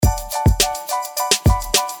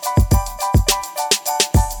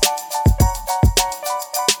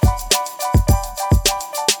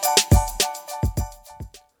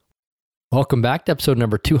Welcome back to episode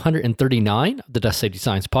number 239 of the Dust Safety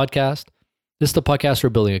Science Podcast. This is the podcast where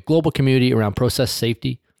we're building a global community around process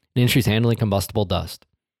safety and industries handling combustible dust.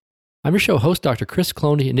 I'm your show host, Dr. Chris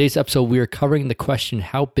Cloney. In today's episode, we are covering the question,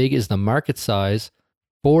 how big is the market size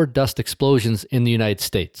for dust explosions in the United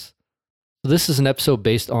States? So this is an episode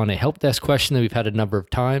based on a help desk question that we've had a number of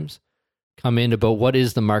times come in about what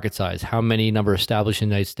is the market size, how many number established in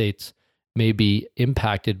the United States may be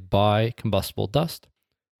impacted by combustible dust.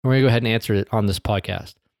 We're going to go ahead and answer it on this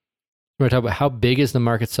podcast. We're going to talk about how big is the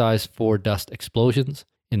market size for dust explosions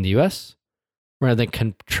in the US. We're going to then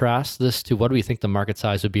contrast this to what do we think the market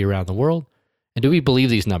size would be around the world. And do we believe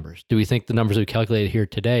these numbers? Do we think the numbers we calculated here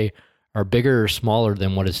today are bigger or smaller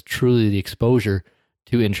than what is truly the exposure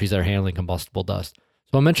to industries that are handling combustible dust?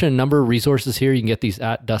 So I'll mention a number of resources here. You can get these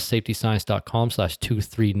at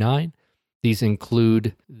dustsafetyscience.com/239. These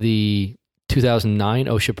include the 2009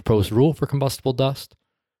 OSHA proposed rule for combustible dust,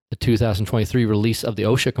 the 2023 release of the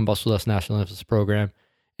OSHA Combustible Dust National Emphasis Program,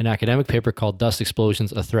 an academic paper called Dust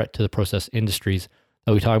Explosions, a Threat to the Process Industries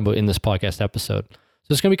that we talk about in this podcast episode. So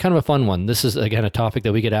it's going to be kind of a fun one. This is, again, a topic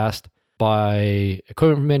that we get asked by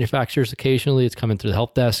equipment manufacturers occasionally. It's coming through the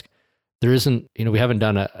help desk. There isn't, we haven't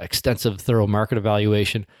done an extensive, thorough market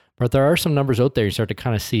evaluation, but there are some numbers out there. You start to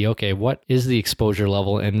kind of see, okay, what is the exposure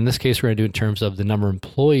level? And in this case, we're going to do in terms of the number of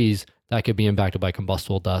employees that could be impacted by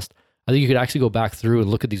combustible dust. I think you could actually go back through and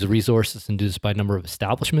look at these resources and do this by number of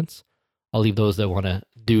establishments. I'll leave those that want to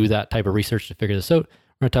do that type of research to figure this out.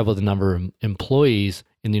 We're going to talk about the number of employees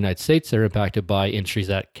in the United States that are impacted by industries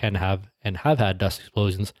that can have and have had dust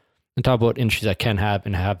explosions, and talk about industries that can have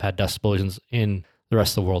and have had dust explosions in the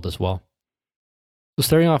rest of the world as well. So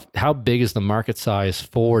starting off, how big is the market size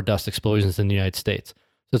for dust explosions in the United States?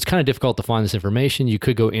 So it's kind of difficult to find this information. You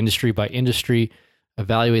could go industry by industry,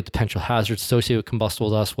 evaluate the potential hazards associated with combustible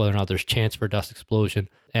dust, whether or not there's chance for a dust explosion,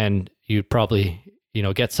 and you'd probably,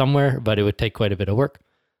 get somewhere, but it would take quite a bit of work.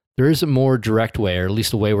 There is a more direct way, or at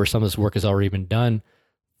least a way where some of this work has already been done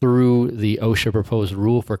through the OSHA proposed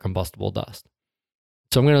rule for combustible dust.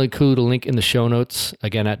 So I'm going to include a link in the show notes,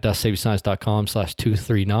 again, at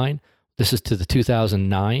dustsafetyscience.com/239. This is to the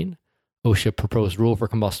 2009 OSHA proposed rule for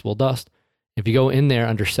combustible dust. If you go in there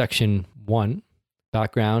under section 1,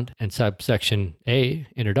 background, and subsection A,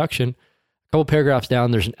 introduction, a couple paragraphs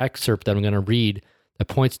down, there's an excerpt that I'm going to read that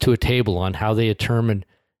points to a table on how they determine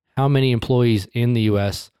how many employees in the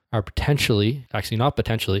US are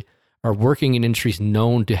are working in industries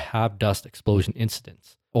known to have dust explosion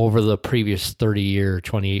incidents over the previous 30-year,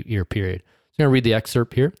 28-year period. So I'm going to read the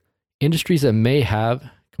excerpt here. Industries that may have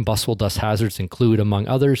combustible dust hazards include, among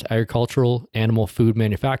others, agricultural, animal food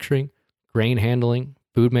manufacturing, grain handling,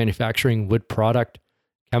 food manufacturing, wood product,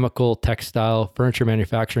 chemical, textile, furniture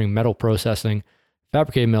manufacturing, metal processing,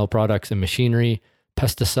 fabricated metal products and machinery,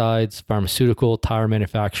 pesticides, pharmaceutical, tire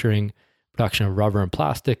manufacturing, production of rubber and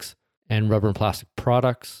plastics, and rubber and plastic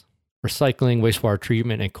products, recycling, wastewater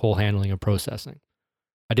treatment, and coal handling and processing.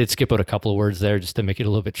 I did skip out a couple of words there just to make it a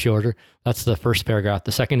little bit shorter. That's the first paragraph.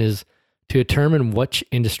 The second is to determine which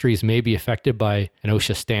industries may be affected by an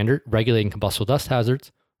OSHA standard regulating combustible dust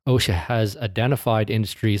hazards. OSHA has identified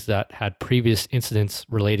industries that had previous incidents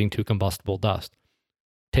relating to combustible dust.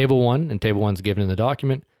 Table 1, and Table 1 is given in the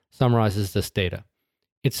document, summarizes this data.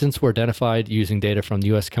 Incidents were identified using data from the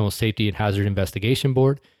U.S. Chemical Safety and Hazard Investigation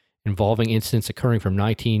Board involving incidents occurring from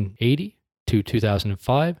 1980 to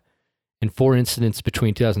 2005, and 4 incidents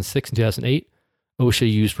between 2006 and 2008.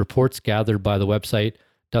 OSHA used reports gathered by the website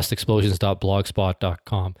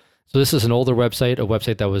dustexplosions.blogspot.com. So this is an older website, a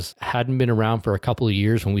website that hadn't been around for a couple of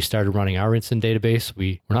years when we started running our incident database.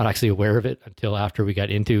 We were not actually aware of it until after we got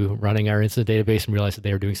into running our incident database and realized that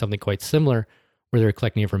they were doing something quite similar where they were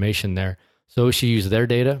collecting information there. So OSHA used their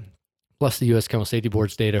data, plus the U.S. Chemical Safety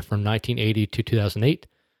Board's data from 1980 to 2008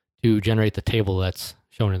 to generate the table that's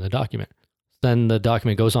shown in the document. Then the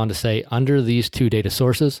document goes on to say, under these 2 data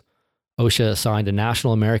sources, OSHA assigned a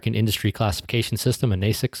National American Industry Classification System, a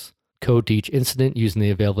NAICS, code to each incident using the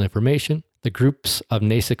available information. The groups of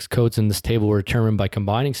NAICS codes in this table were determined by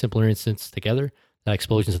combining simpler incidents together that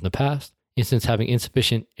explosions in the past. Incidents having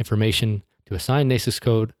insufficient information to assign NAICS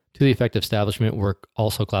code to the affected establishment were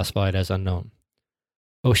also classified as unknown.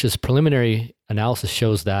 OSHA's preliminary analysis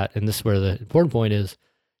shows that, and this is where the important point is,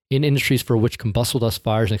 in industries for which combustible dust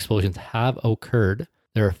fires and explosions have occurred,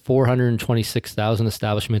 there are 426,000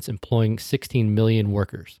 establishments employing 16 million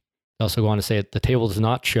workers. They also go on to say that the table does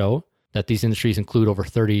not show that these industries include over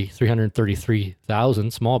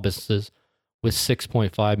 333,000 small businesses with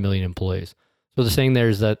 6.5 million employees. So the saying there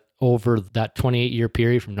is that over that 28-year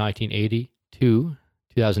period from 1980 to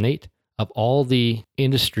 2008, of all the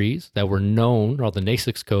industries that were known, or all the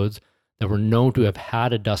NAICS codes that were known to have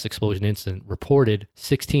had a dust explosion incident reported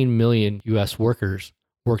 16 million US workers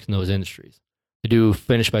worked in those industries. They do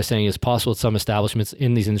finish by saying it's possible that some establishments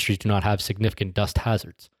in these industries do not have significant dust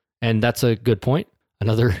hazards. And that's a good point.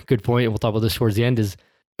 Another good point, and we'll talk about this towards the end, is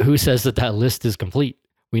who says that that list is complete?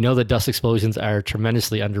 We know that dust explosions are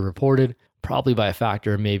tremendously underreported, probably by a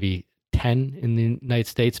factor of maybe 10 in the United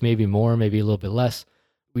States, maybe more, maybe a little bit less.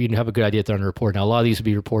 We have a good idea that they're underreported. Now, a lot of these would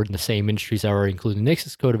be reported in the same industries that are included in the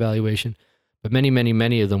NAICS code evaluation, but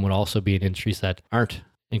many of them would also be in industries that aren't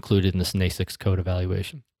included in this NAICS code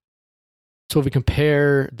evaluation. So if we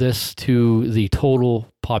compare this to the total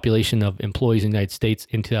population of employees in the United States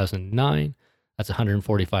in 2009, that's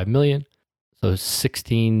 145 million. So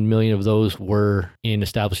 16 million of those were in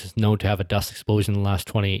establishments known to have a dust explosion in the last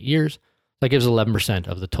 28 years. That gives 11%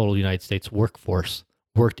 of the total United States workforce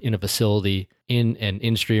worked in a facility in an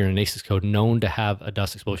industry or an NAICS code known to have a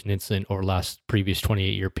dust explosion incident over the last previous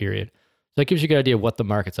 28-year period. So that gives you a good idea of what the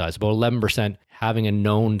market size, about 11% having a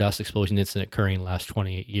known dust explosion incident occurring in the last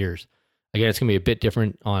 28 years. Again, it's going to be a bit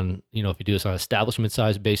different on, if you do this on an establishment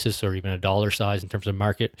size basis or even a dollar size in terms of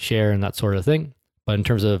market share and that sort of thing. But in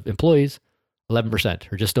terms of employees,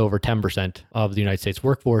 11% or just over 10% of the United States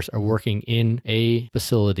workforce are working in a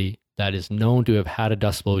facility that is known to have had a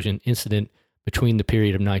dust explosion incident between the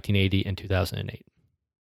period of 1980 and 2008.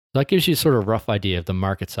 So that gives you sort of a rough idea of the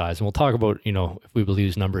market size. And we'll talk about, if we believe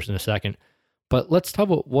these numbers in a second. But let's talk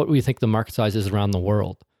about what we think the market size is around the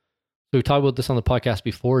world. So we talked about this on the podcast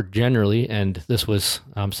before generally, and this was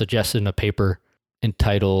suggested in a paper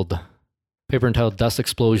entitled Dust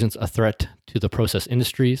Explosions, a Threat to the Process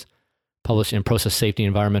Industries, published in Process Safety and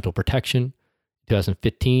Environmental Protection,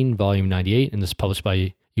 2015, volume 98, and this is published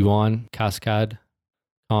by Yuan Cascade,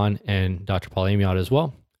 Khan, and Dr. Paul Amiot as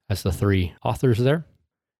well, as the three authors there.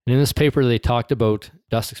 And in this paper, they talked about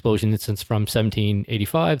dust explosion incidents from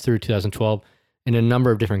 1785 through 2012 in a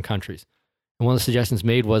number of different countries. And one of the suggestions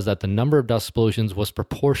made was that the number of dust explosions was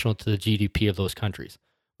proportional to the GDP of those countries,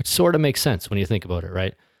 which sort of makes sense when you think about it,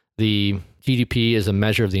 right? The GDP is a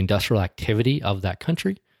measure of the industrial activity of that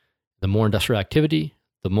country. The more industrial activity,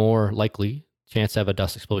 the more likely chance to have a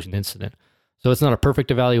dust explosion incident. So it's not a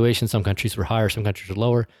perfect evaluation. Some countries were higher, some countries are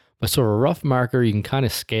lower, but sort of a rough marker, you can kind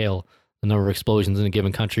of scale the number of explosions in a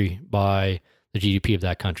given country by the GDP of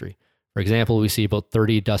that country. For example, we see about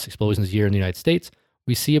 30 dust explosions a year in the United States.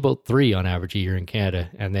 We see about 3 on average a year in Canada,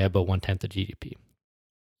 and they have about 1/10 of GDP.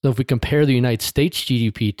 So if we compare the United States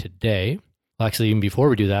GDP today, well, actually, even before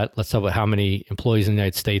we do that, let's talk about how many employees in the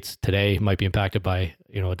United States today might be impacted by,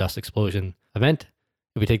 a dust explosion event.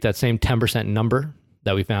 If we take that same 10% number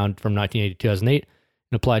that we found from 1980 to 2008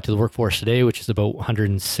 and apply it to the workforce today, which is about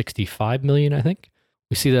 165 million, I think,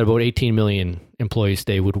 we see that about 18 million employees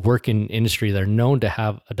today would work in industry that are known to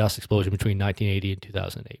have a dust explosion between 1980 and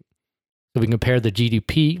 2008. So we compare the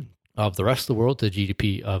GDP of the rest of the world to the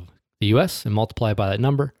GDP of the US and multiply by that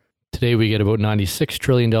number. Today we get about $96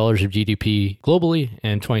 trillion of GDP globally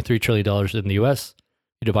and $23 trillion in the US.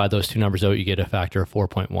 You divide those two numbers out, you get a factor of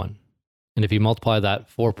 4.1. And if you multiply that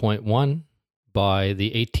 4.1 by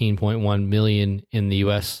the 18.1 million in the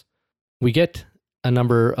US, we get a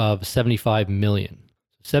number of 75 million.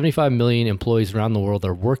 75 million employees around the world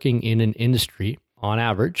are working in an industry, on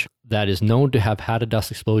average, that is known to have had a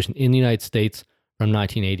dust explosion in the United States from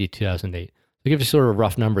 1980 to 2008. To give you sort of a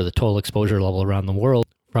rough number, the total exposure level around the world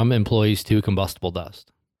from employees to combustible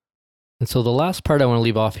dust. And so the last part I want to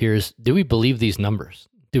leave off here is, do we believe these numbers?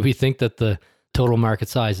 Do we think that the total market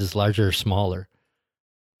size is larger or smaller?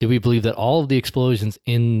 Do we believe that all of the explosions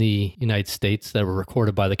in the United States that were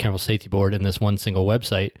recorded by the Chemical Safety Board in this one single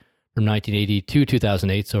website from 1980 to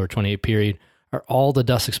 2008, so a 28 period, are all the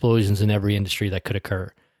dust explosions in every industry that could occur?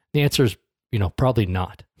 The answer is, probably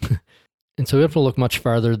not. And so we have to look much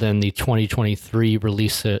farther than the 2023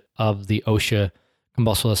 release of the OSHA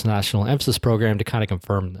Combustible Dust National Emphasis Program to kind of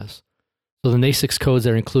confirm this. So the NAICS codes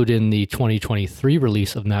that are included in the 2023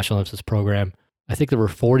 release of the National Emphasis Program, I think there were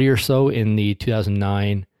 40 or so in the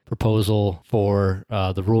 2009 proposal for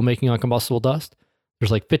the rulemaking on combustible dust.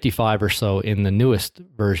 There's like 55 or so in the newest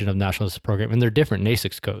version of the National Emphasis Program, and they're different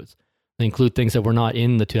NAICS codes. They include things that were not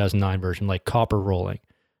in the 2009 version, like copper rolling,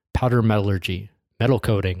 powder metallurgy, metal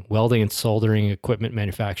coating, welding and soldering equipment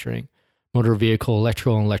manufacturing, motor vehicle,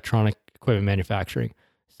 electrical and electronic equipment manufacturing,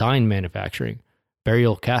 sign manufacturing,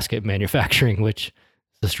 burial casket manufacturing, which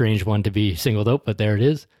is a strange one to be singled out, but there it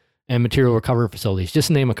is, and material recovery facilities, just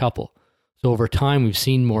to name a couple. So over time, we've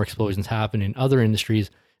seen more explosions happen in other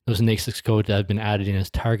industries. Those NAICS codes have been added in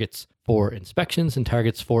as targets for inspections and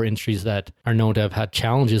targets for industries that are known to have had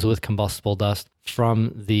challenges with combustible dust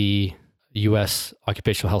from the U.S.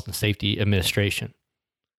 Occupational Health and Safety Administration.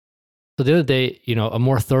 So the other day, a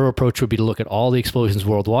more thorough approach would be to look at all the explosions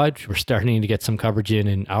worldwide. We're starting to get some coverage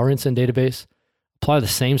in our incident database. Apply the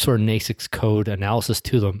same sort of NAICS code analysis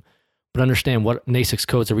to them, but understand what NAICS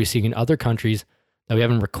codes are we seeing in other countries that we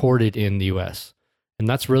haven't recorded in the US. And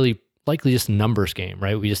that's really likely just a numbers game,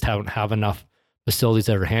 right? We just don't have enough facilities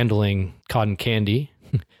that are handling cotton candy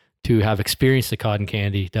to have experienced a cotton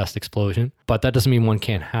candy dust explosion, but that doesn't mean one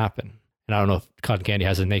can't happen. And I don't know if cotton candy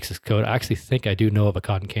has a NAICS code. I actually think I do know of a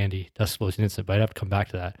cotton candy dust explosion incident, but I'd have to come back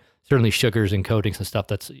to that. Certainly sugars and coatings and stuff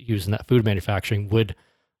that's used in that food manufacturing would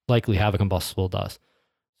likely have a combustible dust.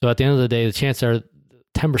 So at the end of the day, the chances are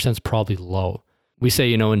 10% is probably low. We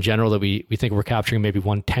say, in general that we think we're capturing maybe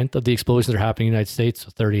 1/10 of the explosions that are happening in the United States,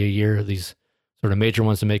 so 30 a year, these sort of major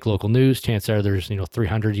ones that make local news. Chances are there's,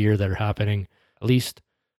 300 a year that are happening at least.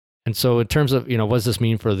 And so in terms of, what does this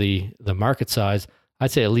mean for the market size? I'd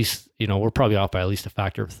say at least, we're probably off by at least a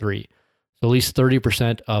factor of 3. So at least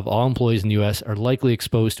 30% of all employees in the US are likely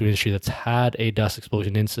exposed to an industry that's had a dust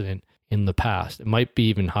explosion incident in the past. It might be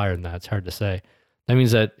even higher than that. It's hard to say. That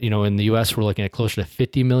means that, in the US, we're looking at closer to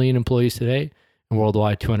 50 million employees today, and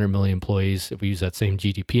worldwide 200 million employees, if we use that same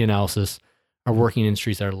GDP analysis, are working in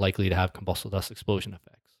industries that are likely to have combustible dust explosion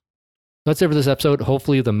effects. That's it for this episode.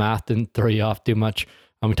 Hopefully the math didn't throw you off too much.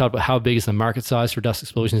 We talked about how big is the market size for dust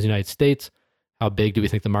explosions in the United States, how big do we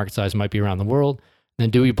think the market size might be around the world, and then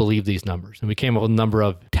do we believe these numbers? And we came up with a number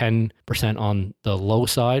of 10% on the low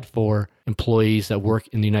side for employees that work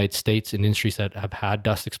in the United States in industries that have had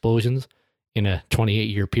dust explosions in a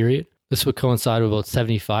 28-year period. This would coincide with about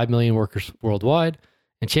 75 million workers worldwide.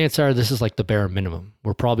 And chances are this is like the bare minimum.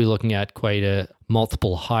 We're probably looking at quite a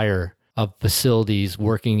multiple higher of facilities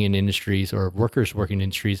working in industries or workers working in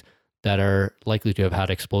industries that are likely to have had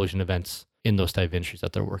explosion events in those type of industries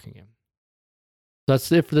that they're working in. So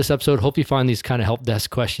that's it for this episode. Hope you find these kind of help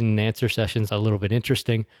desk question and answer sessions a little bit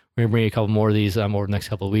interesting. We're going to bring a couple more of these over the next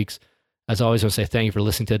couple of weeks. As always, I want to say thank you for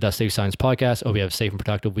listening to the Dust Safety Science podcast. I hope you have a safe and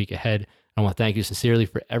productive week ahead. I want to thank you sincerely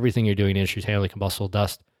for everything you're doing in industries handling combustible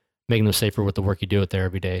dust, making them safer with the work you do out there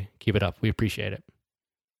every day. Keep it up. We appreciate it.